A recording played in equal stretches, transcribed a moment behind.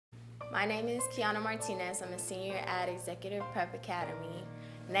My name is Kiana Martinez. I'm a senior at Executive Prep Academy.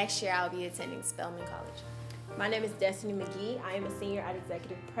 Next year, I'll be attending Spelman College. My name is Destiny McGee. I am a senior at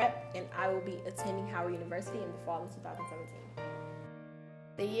Executive Prep, and I will be attending Howard University in the fall of 2017.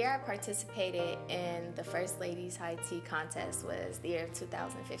 The year I participated in the First Ladies High Tea contest was the year of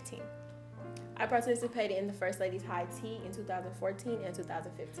 2015. I participated in the First Ladies High Tea in 2014 and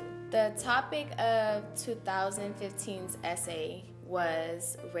 2015. The topic of 2015's essay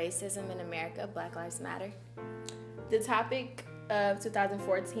was Racism in America, Black Lives Matter. The topic of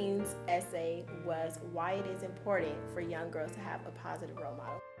 2014's essay was why it is important for young girls to have a positive role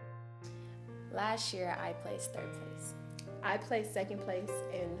model. Last year, I placed third place. I placed second place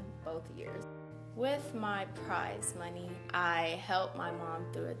in both years. With my prize money, I helped my mom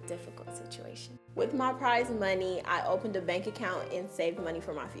through a difficult situation. With my prize money, I opened a bank account and saved money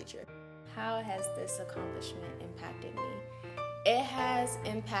for my future. How has this accomplishment impacted me? It has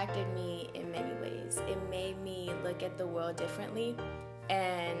impacted me in many ways. It made me look at the world differently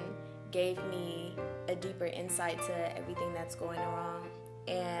and gave me a deeper insight to everything that's going wrong.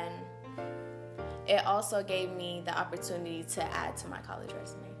 And it also gave me the opportunity to add to my college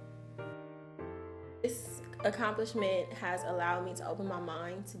resume. This accomplishment has allowed me to open my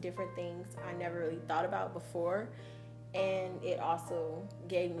mind to different things I never really thought about before, and it also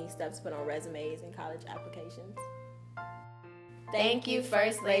gave me stuff to put on resumes and college applications. Thank you,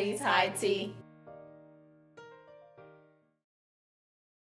 First Ladies High Tea.